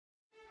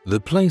The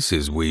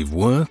places we've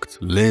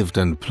worked, lived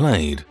and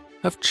played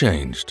have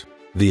changed.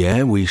 The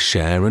air we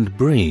share and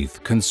breathe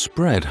can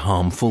spread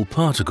harmful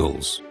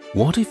particles.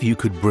 What if you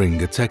could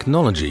bring a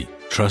technology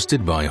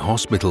trusted by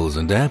hospitals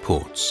and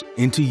airports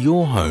into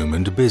your home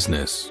and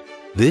business?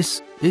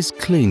 This is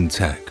clean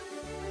tech,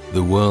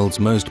 the world's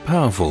most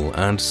powerful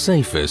and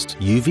safest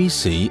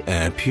UVC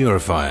air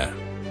purifier.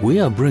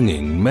 We are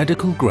bringing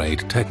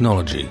medical-grade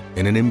technology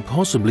in an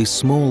impossibly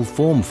small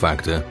form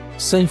factor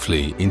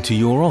safely into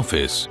your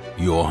office,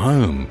 your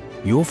home,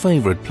 your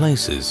favorite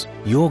places,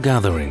 your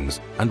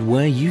gatherings, and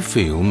where you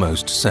feel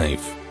most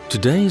safe.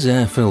 Today's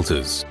air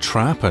filters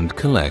trap and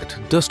collect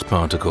dust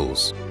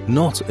particles,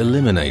 not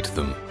eliminate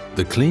them.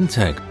 The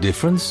CleanTech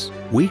difference?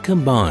 We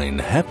combine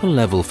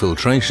HEPA-level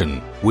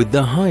filtration with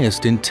the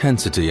highest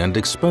intensity and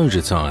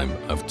exposure time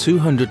of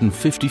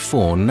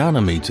 254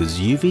 nanometers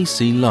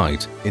UVC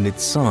light in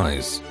its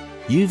size.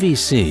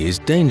 UVC is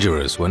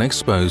dangerous when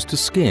exposed to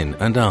skin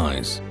and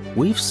eyes.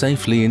 We've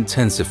safely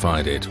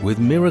intensified it with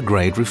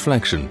mirror-grade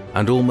reflection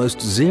and almost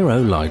zero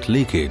light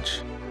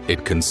leakage.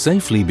 It can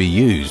safely be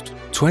used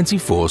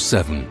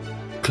 24/7.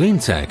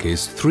 CleanTech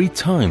is 3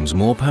 times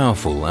more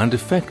powerful and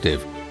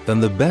effective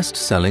than the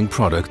best-selling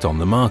product on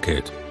the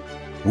market.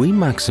 We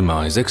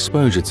maximize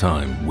exposure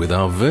time with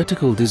our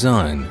vertical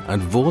design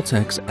and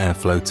vortex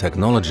airflow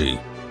technology.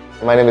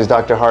 My name is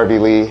Dr. Harvey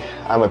Lee.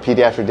 I'm a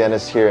pediatric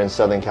dentist here in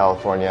Southern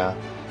California,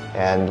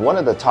 and one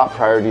of the top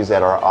priorities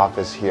at our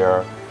office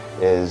here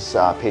is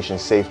patient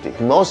safety.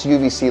 Most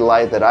UVC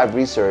light that I've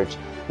researched,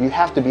 you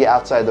have to be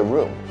outside the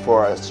room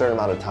for a certain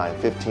amount of time,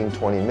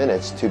 15-20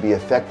 minutes, to be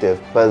effective.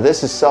 But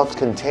this is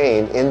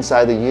self-contained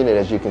inside the unit,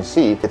 as you can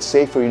see. It's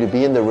safe for you to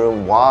be in the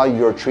room while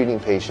you're treating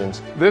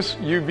patients. This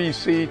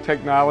UVC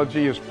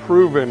technology is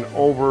proven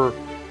over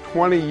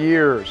 20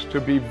 years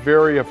to be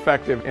very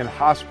effective in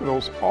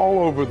hospitals all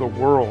over the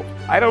world.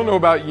 I don't know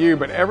about you,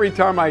 but every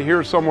time I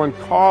hear someone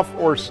cough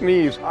or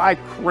sneeze, I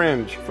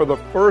cringe. For the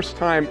first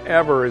time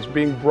ever is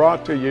being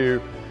brought to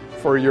you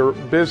for your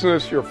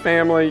business, your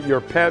family, your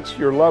pets,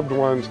 your loved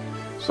ones,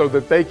 so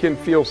that they can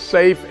feel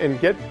safe and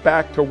get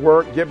back to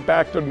work, get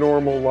back to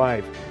normal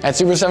life. At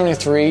Super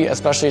 73,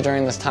 especially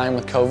during this time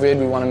with COVID,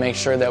 we want to make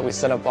sure that we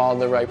set up all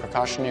the right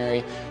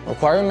precautionary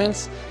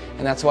requirements,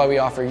 and that's why we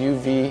offer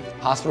UV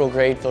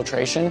hospital-grade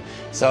filtration,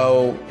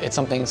 so it's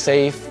something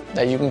safe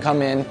that you can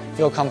come in,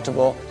 feel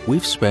comfortable.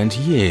 We've spent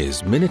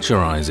years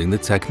miniaturizing the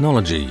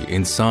technology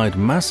inside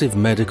massive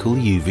medical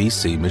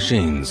UVC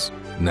machines.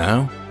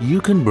 Now,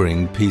 you can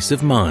bring peace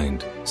of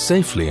mind,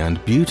 safely and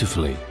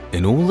beautifully,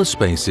 in all the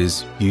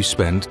spaces you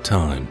spend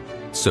time.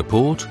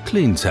 Support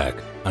CleanTech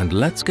and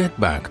let's get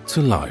back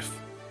to life.